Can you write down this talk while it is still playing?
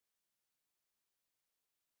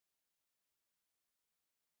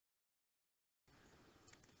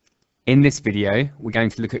In this video, we're going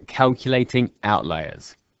to look at calculating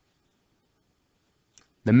outliers.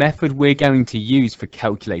 The method we're going to use for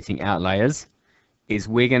calculating outliers is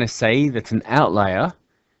we're going to say that an outlier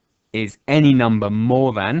is any number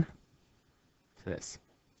more than, so let's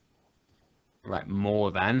write more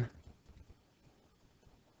than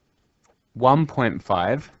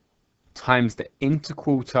 1.5 times the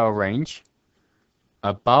interquartile range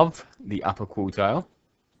above the upper quartile,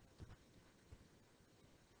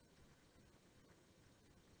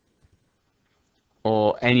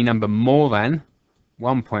 or any number more than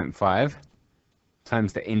 1.5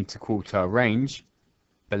 times the interquartile range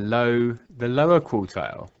below the lower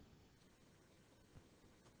quartile.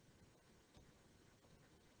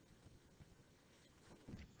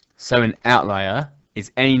 So an outlier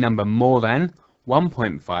is any number more than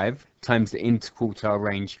 1.5 times the interquartile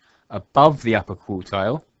range above the upper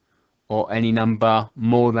quartile, or any number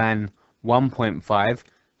more than 1.5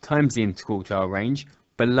 times the interquartile range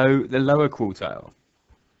below the lower quartile.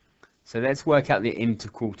 So let's work out the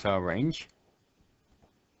interquartile range.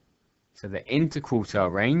 So the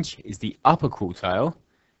interquartile range is the upper quartile,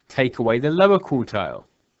 take away the lower quartile.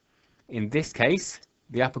 In this case,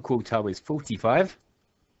 the upper quartile is 45,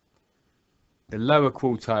 the lower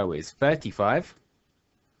quartile is 35,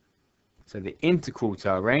 so the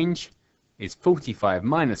interquartile range is 45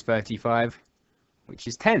 minus 35, which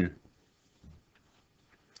is 10.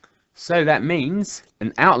 So that means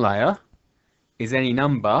an outlier is any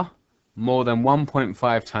number more than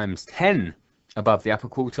 1.5 times 10 above the upper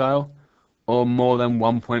quartile, or more than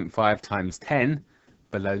 1.5 times 10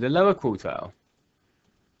 below the lower quartile.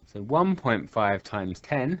 So 1.5 times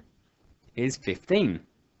 10 is 15.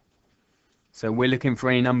 So we're looking for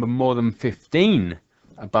any number more than 15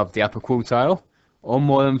 above the upper quartile, or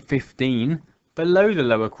more than 15 below the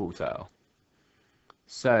lower quartile.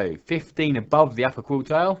 So 15 above the upper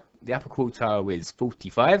quartile is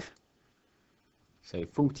 45. So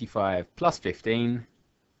 45 plus 15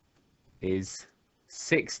 is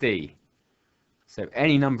 60. So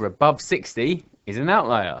any number above 60 is an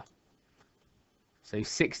outlier. So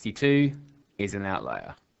 62 is an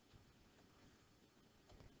outlier.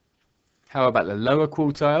 How about the lower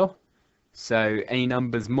quartile? So any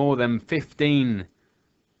numbers more than 15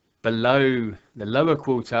 below the lower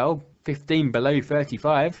quartile, 15 below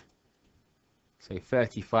 35. So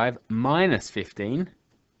 35 minus 15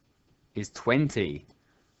 is 20.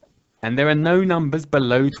 And there are no numbers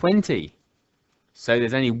below 20. So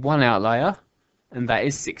there's only one outlier, and that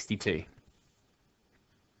is 62.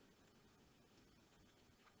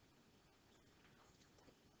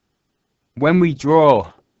 When we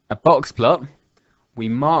draw a box plot, we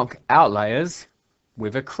mark outliers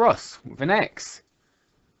with a cross, with an X.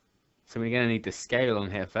 So we're going to need the scale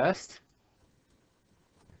on here first.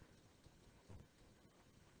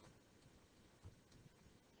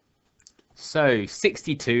 So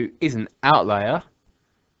 62 is an outlier,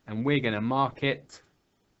 and we're going to mark it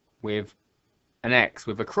with an X,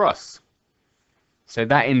 with a cross. So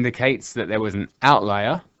that indicates that there was an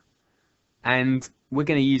outlier, and we're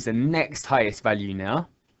going to use the next highest value now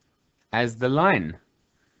as the line.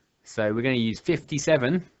 So we're going to use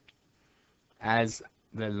 57 as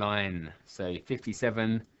the line. So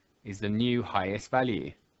 57 is the new highest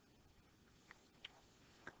value.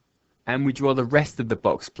 And we draw the rest of the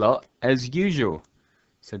box plot as usual.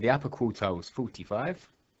 So the upper quartile is 45.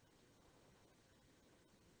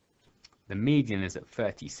 The median is at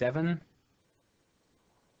 37.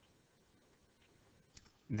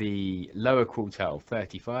 The lower quartile,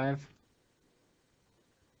 35.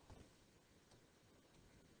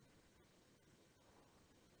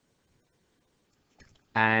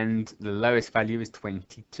 And the lowest value is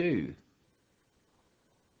 22.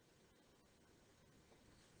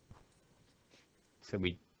 So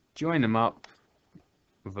we join them up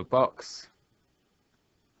with a box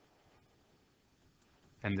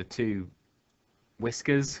and the two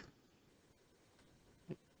whiskers.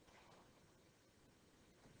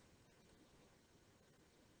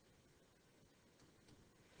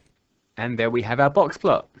 And there we have our box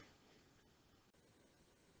plot.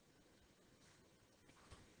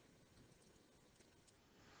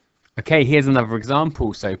 Okay, here's another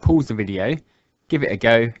example. So pause the video, give it a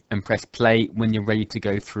go, and press play when you're ready to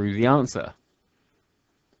go through the answer.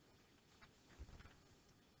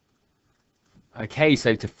 Okay,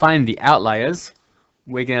 so to find the outliers,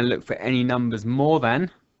 we're going to look for any numbers more than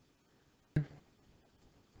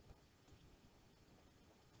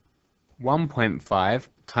 1.5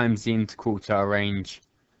 times the interquartile range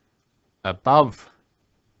above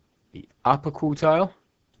the upper quartile,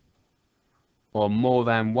 or more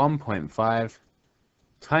than 1.5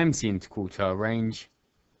 times the interquartile range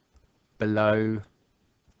below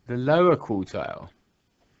the lower quartile.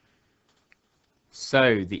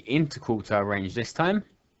 So the interquartile range this time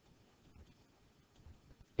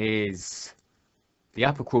is the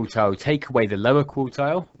upper quartile take away the lower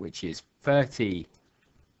quartile, which is 30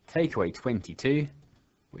 take away 22,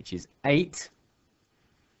 which is 8.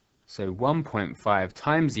 So 1.5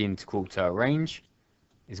 times the interquartile range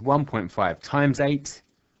is 1.5 times 8,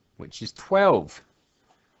 which is 12.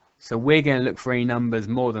 So we're going to look for any numbers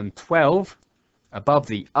more than 12 above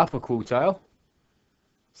the upper quartile.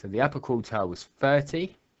 So the upper quartile was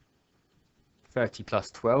 30. 30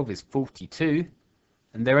 plus 12 is 42.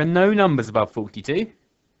 And there are no numbers above 42.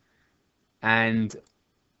 And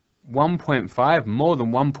 1.5, more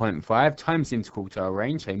than 1.5 times the interquartile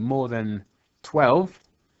range, so more than 12,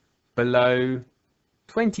 below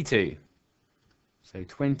 22. So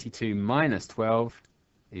 22 minus 12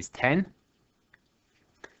 is 10.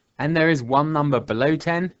 And there is one number below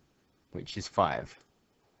 10, which is 5.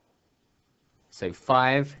 So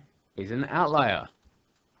 5 is an outlier.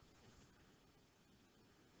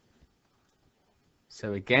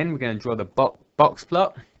 So again, we're going to draw the box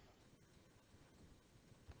plot.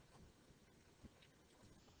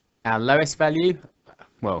 Our lowest value,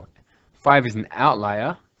 well, 5 is an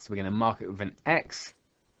outlier, so we're going to mark it with an X.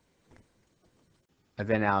 And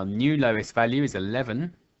then our new lowest value is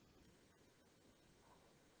 11.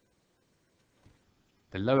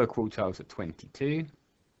 The lower quartiles at 22.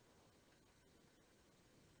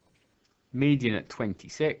 Median at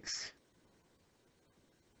 26.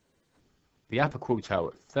 The upper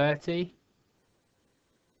quartile at 30.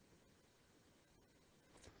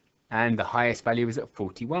 And the highest value is at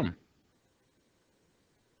 41.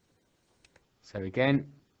 So again,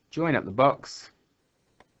 join up the box.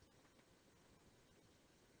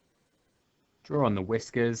 Draw on the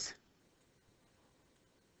whiskers.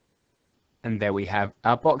 And there we have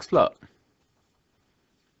our box plot.